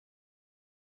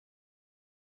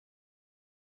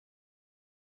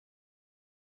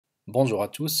Bonjour à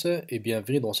tous et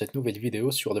bienvenue dans cette nouvelle vidéo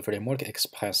sur le framework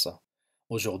Express.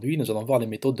 Aujourd'hui, nous allons voir les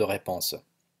méthodes de réponse.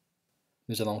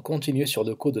 Nous allons continuer sur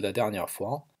le code de la dernière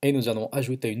fois et nous allons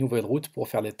ajouter une nouvelle route pour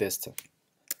faire les tests.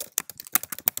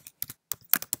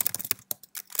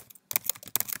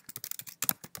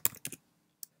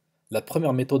 La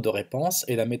première méthode de réponse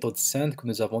est la méthode send que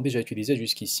nous avons déjà utilisée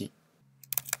jusqu'ici.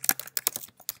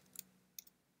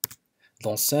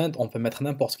 Dans send, on peut mettre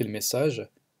n'importe quel message,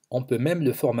 on peut même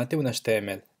le formater en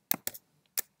HTML.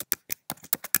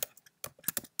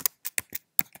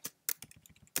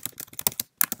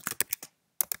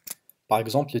 Par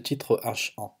exemple, le titre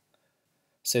H1.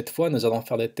 Cette fois, nous allons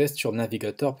faire les tests sur le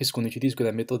navigateur puisqu'on n'utilise que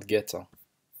la méthode get.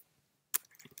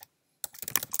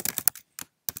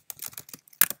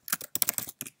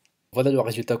 Voilà le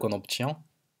résultat qu'on obtient.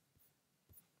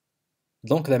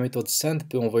 Donc la méthode send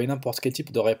peut envoyer n'importe quel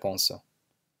type de réponse.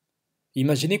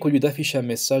 Imaginez qu'au lieu d'afficher un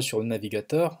message sur le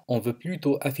navigateur, on veut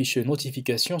plutôt afficher une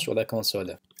notification sur la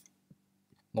console.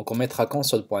 Donc on mettra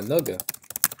console.log.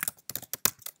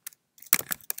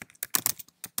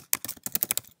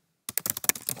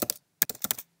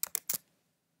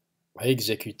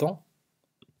 Exécutant.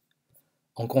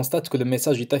 On constate que le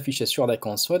message est affiché sur la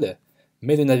console,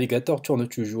 mais le navigateur tourne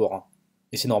toujours.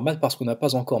 Et c'est normal parce qu'on n'a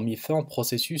pas encore mis fin au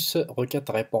processus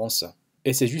requête-réponse.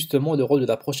 Et c'est justement le rôle de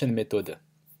la prochaine méthode.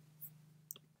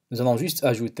 Nous allons juste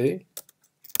ajouter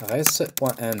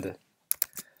res.end.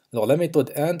 Alors la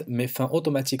méthode end met fin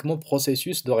automatiquement au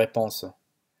processus de réponse.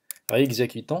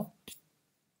 Réexécutant.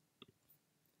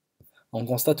 On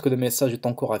constate que le message est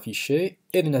encore affiché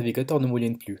et le navigateur ne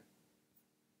mouline plus.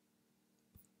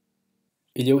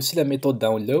 Il y a aussi la méthode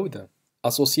download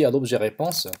associée à l'objet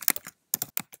réponse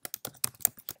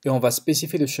et on va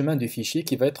spécifier le chemin du fichier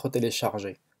qui va être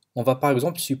téléchargé. On va par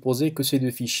exemple supposer que c'est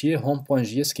le fichier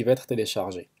home.js qui va être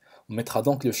téléchargé. On mettra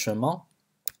donc le chemin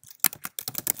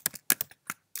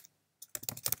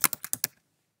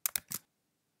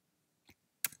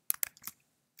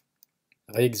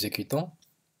réexécutant.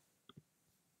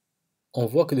 On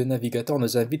voit que le navigateur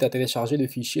nous invite à télécharger le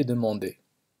fichier demandé.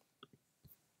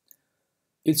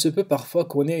 Il se peut parfois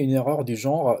qu'on ait une erreur du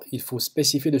genre « il faut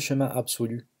spécifier le chemin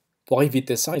absolu ». Pour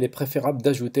éviter ça, il est préférable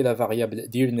d'ajouter la variable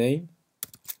DearName.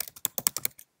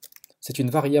 C'est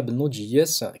une variable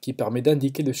Node.js qui permet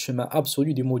d'indiquer le chemin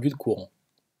absolu du module courant.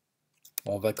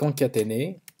 On va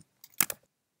concaténer,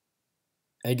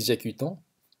 exécutant.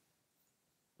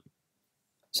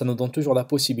 Ça nous donne toujours la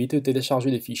possibilité de télécharger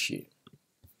les fichiers.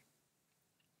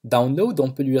 Download,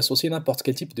 on peut lui associer n'importe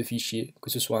quel type de fichier,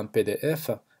 que ce soit un PDF,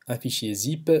 un fichier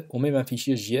zip ou même un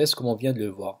fichier JS comme on vient de le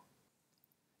voir.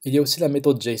 Il y a aussi la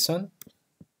méthode json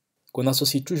qu'on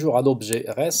associe toujours à l'objet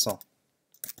res.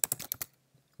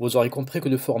 Vous aurez compris que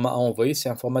le format à envoyer c'est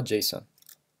un format JSON.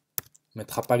 On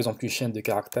mettra par exemple une chaîne de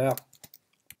caractères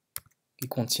qui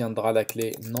contiendra la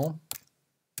clé nom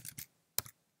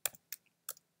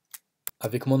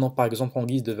avec mon nom par exemple en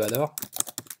guise de valeur.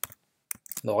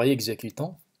 Alors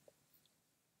réexécutant.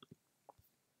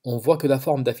 On voit que la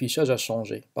forme d'affichage a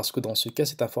changé, parce que dans ce cas,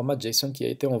 c'est un format JSON qui a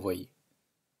été envoyé.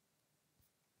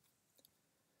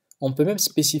 On peut même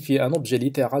spécifier un objet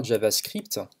littéral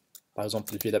JavaScript, par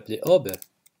exemple, je vais l'appeler ob.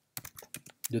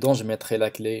 Dedans, je mettrai la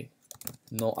clé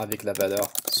nom avec la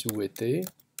valeur souhaitée,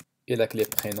 et la clé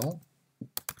prénom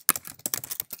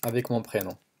avec mon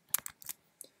prénom.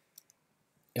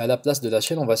 Et à la place de la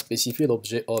chaîne, on va spécifier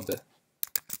l'objet ob.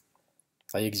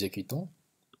 Réexécutons.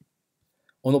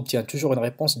 On obtient toujours une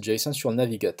réponse JSON sur le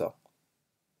navigateur.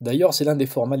 D'ailleurs, c'est l'un des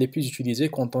formats les plus utilisés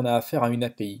quand on a affaire à une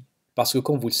API. Parce que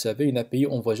comme vous le savez, une API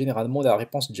envoie généralement la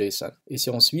réponse JSON. Et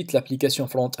c'est ensuite l'application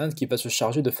front-end qui va se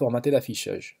charger de formater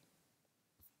l'affichage.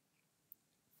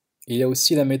 Il y a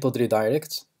aussi la méthode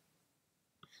redirect.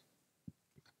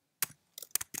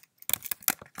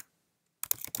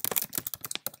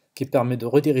 Qui permet de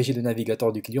rediriger le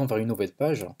navigateur du client vers une nouvelle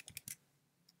page.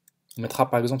 On mettra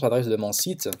par exemple l'adresse de mon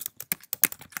site.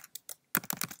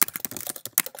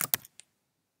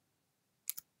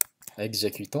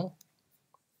 Exécutant.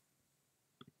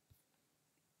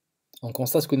 On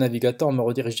constate que le navigateur me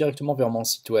redirige directement vers mon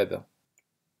site web.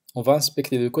 On va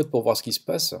inspecter le code pour voir ce qui se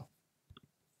passe.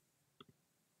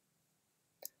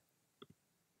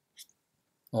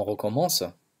 On recommence.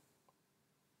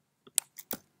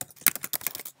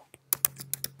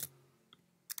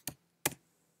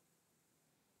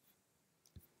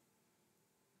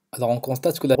 Alors on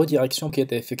constate que la redirection qui a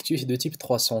été effectuée est de type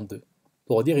 302,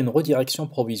 pour dire une redirection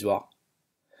provisoire.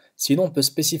 Sinon on peut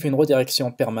spécifier une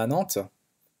redirection permanente.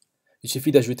 Il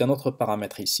suffit d'ajouter un autre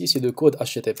paramètre ici, c'est le code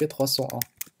HTTP 301,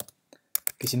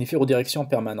 qui signifie redirection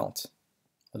permanente.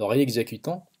 Alors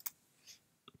réexécutons.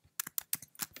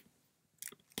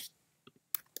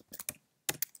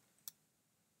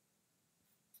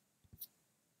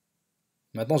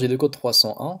 Maintenant, j'ai le code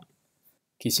 301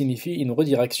 qui signifie une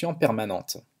redirection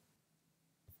permanente.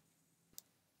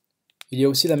 Il y a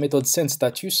aussi la méthode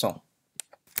sendStatus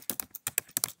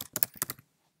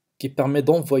qui permet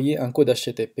d'envoyer un code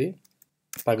HTTP,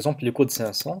 par exemple le code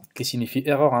 500 qui signifie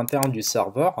erreur interne du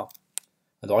serveur.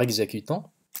 Alors exécutons.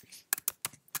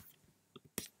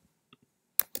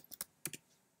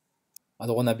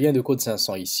 Alors on a bien le code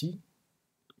 500 ici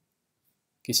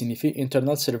qui signifie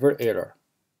internal server error.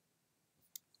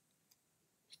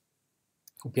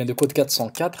 Ou bien le code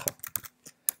 404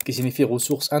 qui signifie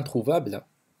ressources introuvables.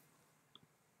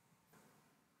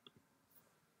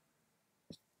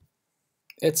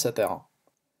 Etc.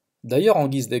 D'ailleurs, en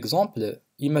guise d'exemple,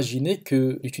 imaginez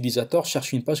que l'utilisateur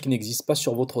cherche une page qui n'existe pas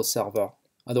sur votre serveur.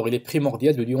 Alors il est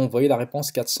primordial de lui envoyer la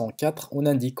réponse 404 en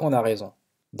indiquant la raison.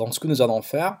 Donc ce que nous allons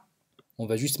faire, on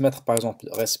va juste mettre par exemple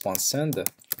res.send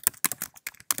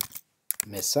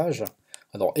message.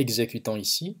 Alors exécutant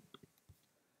ici,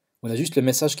 on a juste le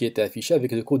message qui a été affiché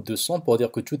avec le code 200 pour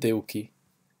dire que tout est OK.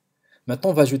 Maintenant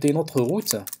on va ajouter une autre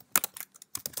route.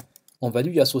 On va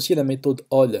lui associer la méthode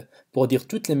all pour dire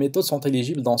toutes les méthodes sont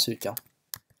éligibles dans ce cas.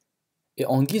 Et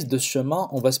en guise de chemin,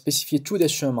 on va spécifier tous les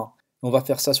chemins. On va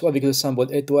faire ça soit avec le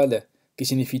symbole étoile qui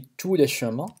signifie tous les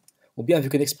chemins, ou bien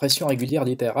avec une expression régulière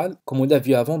littérale comme on l'a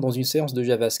vu avant dans une séance de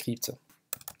JavaScript.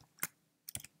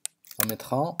 On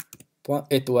mettra point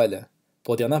étoile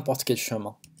pour dire n'importe quel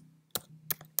chemin.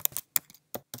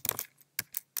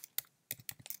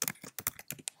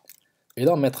 Et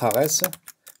là on mettra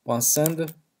res.send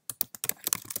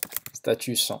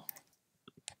status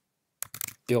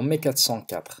et on met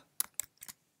 404.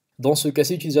 Dans ce cas,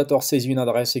 si l'utilisateur saisit une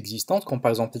adresse existante, comme par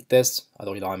exemple test,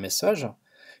 alors il aura un message.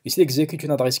 Et s'il exécute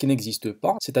une adresse qui n'existe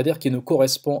pas, c'est-à-dire qui ne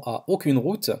correspond à aucune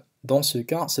route, dans ce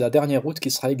cas, c'est la dernière route qui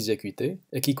sera exécutée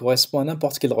et qui correspond à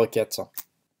n'importe quelle requête.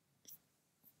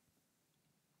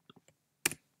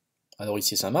 Alors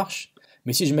ici ça marche,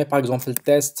 mais si je mets par exemple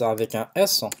test avec un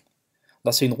S,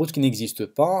 là c'est une route qui n'existe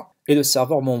pas et le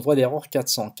serveur m'envoie l'erreur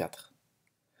 404.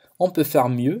 On peut faire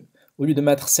mieux, au lieu de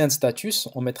mettre send status,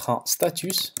 on mettra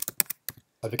status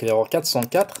avec l'erreur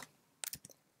 404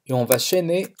 et on va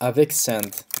chaîner avec send.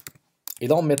 Et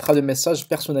là on mettra le message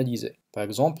personnalisé. Par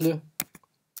exemple,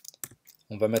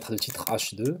 on va mettre le titre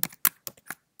H2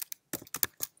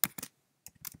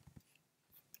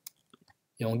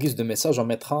 et en guise de message on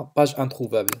mettra page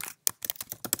introuvable.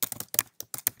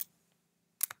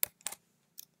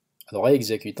 Alors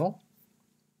exécutons.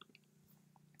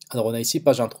 Alors on a ici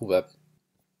page introuvable.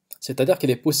 C'est-à-dire qu'il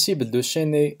est possible de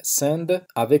chaîner send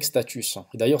avec status.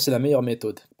 D'ailleurs, c'est la meilleure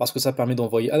méthode, parce que ça permet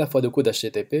d'envoyer à la fois le code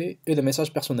HTTP et le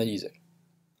message personnalisé.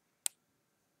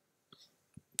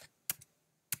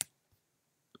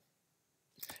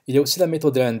 Il y a aussi la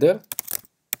méthode render,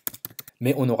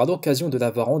 mais on aura l'occasion de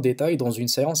la voir en détail dans une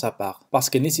séance à part,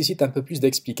 parce qu'elle nécessite un peu plus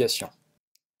d'explications.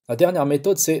 La dernière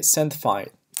méthode, c'est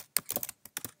sendFile.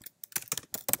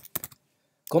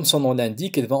 Comme son nom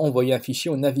l'indique, elle va envoyer un fichier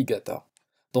au navigateur.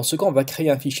 Dans ce cas, on va créer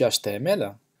un fichier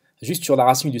HTML, juste sur la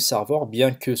racine du serveur,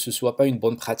 bien que ce ne soit pas une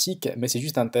bonne pratique, mais c'est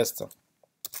juste un test.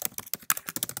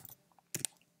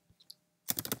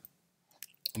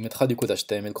 On mettra du code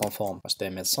HTML conforme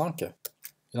HTML5.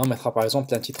 Et là, on mettra par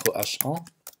exemple un titre H1.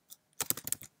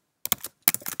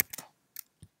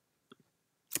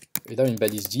 Et là, une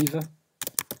balise div.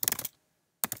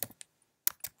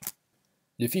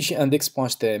 Le fichier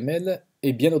index.html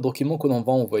est bien le document que l'on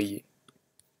va envoyer.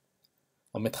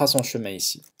 On mettra son chemin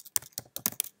ici.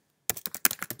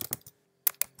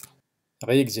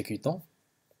 Réexécutons.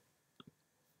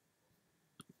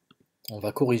 On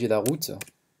va corriger la route.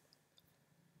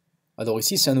 Alors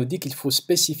ici, ça nous dit qu'il faut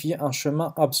spécifier un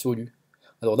chemin absolu.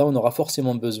 Alors là, on aura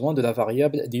forcément besoin de la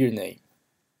variable dearName.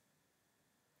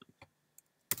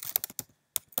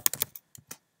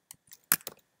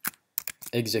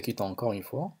 Exécutons encore une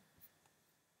fois.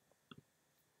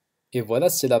 Et voilà,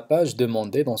 c'est la page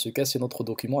demandée, dans ce cas c'est notre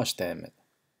document HTML.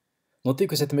 Notez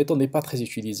que cette méthode n'est pas très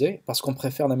utilisée parce qu'on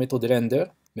préfère la méthode render,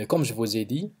 mais comme je vous ai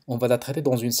dit, on va la traiter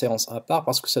dans une séance à part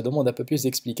parce que ça demande un peu plus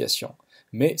d'explications.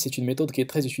 Mais c'est une méthode qui est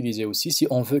très utilisée aussi si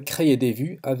on veut créer des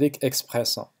vues avec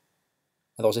Express.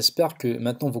 Alors j'espère que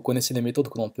maintenant vous connaissez les méthodes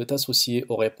que l'on peut associer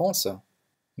aux réponses.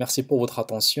 Merci pour votre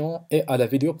attention et à la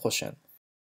vidéo prochaine.